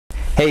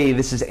Hey,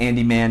 this is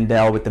Andy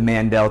Mandel with the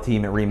Mandel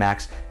team at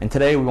RE/MAX, and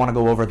today we want to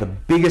go over the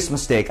biggest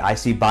mistake I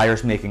see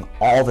buyers making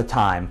all the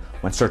time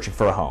when searching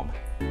for a home.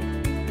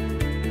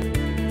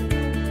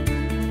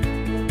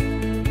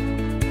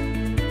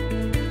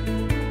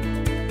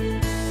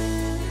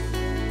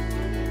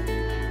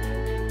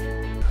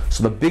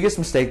 So the biggest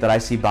mistake that I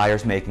see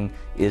buyers making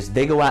is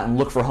they go out and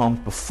look for homes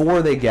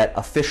before they get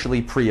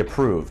officially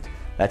pre-approved.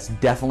 That's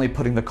definitely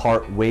putting the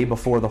cart way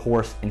before the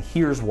horse, and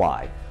here's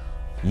why.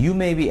 You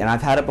may be, and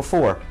I've had it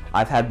before,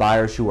 I've had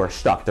buyers who are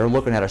stuck. They're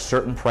looking at a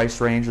certain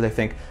price range, they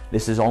think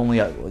this is all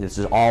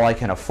I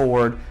can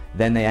afford.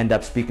 Then they end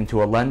up speaking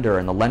to a lender,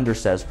 and the lender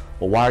says,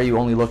 well, why are you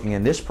only looking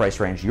in this price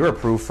range? You're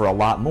approved for a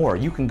lot more.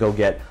 You can go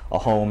get a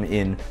home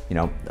in,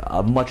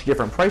 a much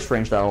different price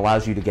range that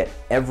allows you to get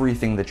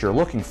everything that you're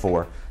looking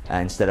for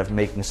instead of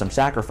making some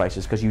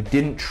sacrifices because you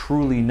didn't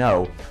truly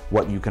know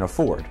what you can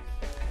afford.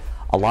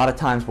 A lot of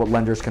times what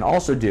lenders can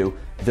also do,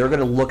 they're going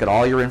to look at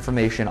all your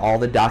information, all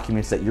the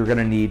documents that you're going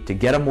to need to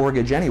get a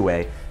mortgage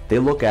anyway. They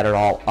look at it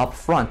all up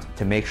front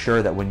to make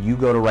sure that when you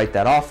go to write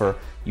that offer,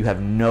 you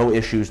have no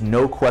issues,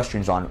 no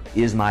questions on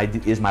is my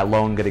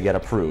loan going to get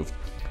approved.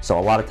 So a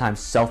lot of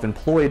times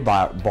self-employed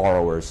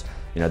borrowers,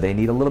 they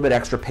need a little bit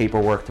extra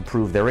paperwork to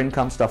prove their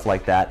income, stuff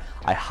like that.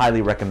 I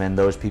highly recommend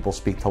those people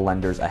speak to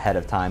lenders ahead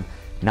of time.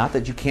 Not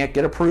that you can't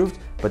get approved,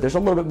 but there's a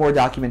little bit more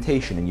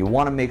documentation, and you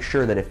want to make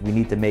sure that if we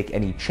need to make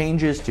any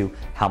changes to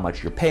how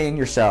much you're paying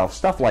yourself,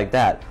 stuff like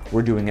that,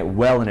 we're doing it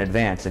well in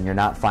advance and you're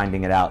not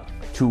finding it out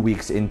 2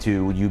 weeks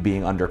into you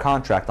being under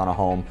contract on a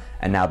home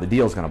and now the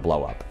deal's going to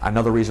blow up.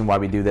 Another reason why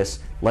we do this,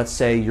 let's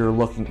say you're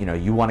looking,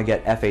 you want to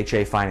get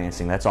FHA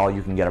financing, that's all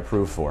you can get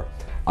approved for.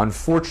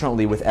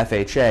 Unfortunately, with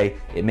FHA,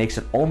 it makes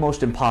it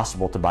almost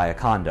impossible to buy a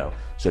condo.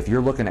 So if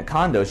you're looking at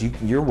condos,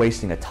 you're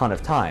wasting a ton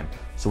of time.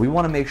 So we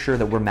want to make sure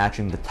that we're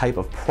matching the type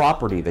of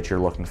property that you're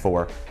looking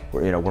for.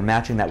 We're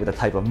matching that with the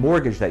type of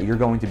mortgage that you're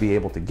going to be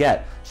able to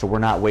get, so we're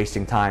not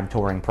wasting time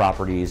touring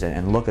properties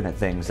and looking at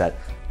things that,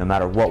 no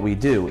matter what we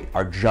do,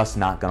 are just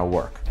not going to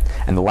work.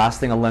 And the last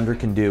thing a lender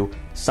can do,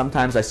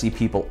 sometimes I see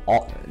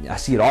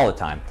it all the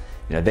time.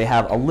 They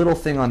have a little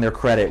thing on their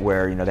credit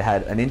where they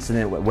had an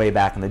incident way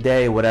back in the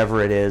day,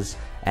 whatever it is,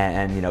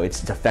 and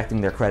it's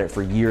affecting their credit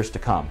for years to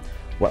come.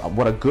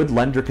 What a good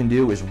lender can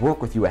do is work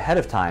with you ahead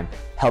of time,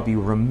 help you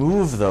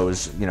remove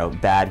those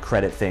bad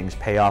credit things,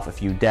 pay off a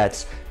few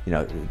debts,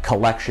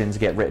 collections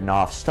get written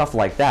off, stuff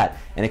like that,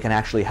 and it can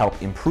actually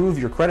help improve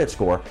your credit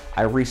score.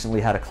 I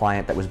recently had a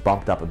client that was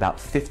bumped up about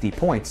 50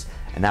 points,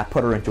 and that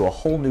put her into a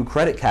whole new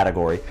credit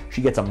category.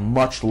 She gets a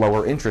much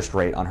lower interest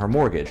rate on her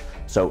mortgage.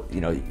 So,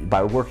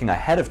 by working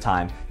ahead of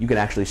time, you can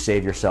actually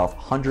save yourself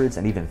hundreds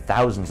and even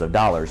thousands of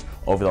dollars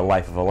over the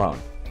life of a loan.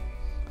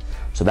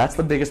 So that's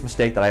the biggest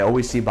mistake that I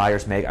always see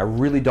buyers make. I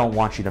really don't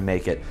want you to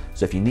make it.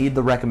 So if you need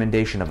the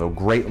recommendation of a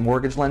great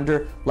mortgage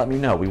lender, let me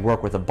know. We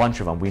work with a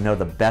bunch of them. We know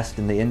the best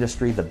in the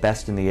industry, the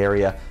best in the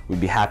area. We'd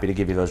be happy to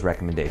give you those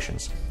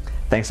recommendations.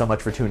 Thanks so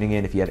much for tuning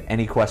in. If you have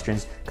any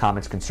questions,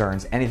 comments,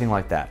 concerns, anything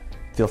like that,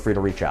 feel free to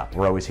reach out.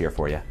 We're always here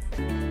for you.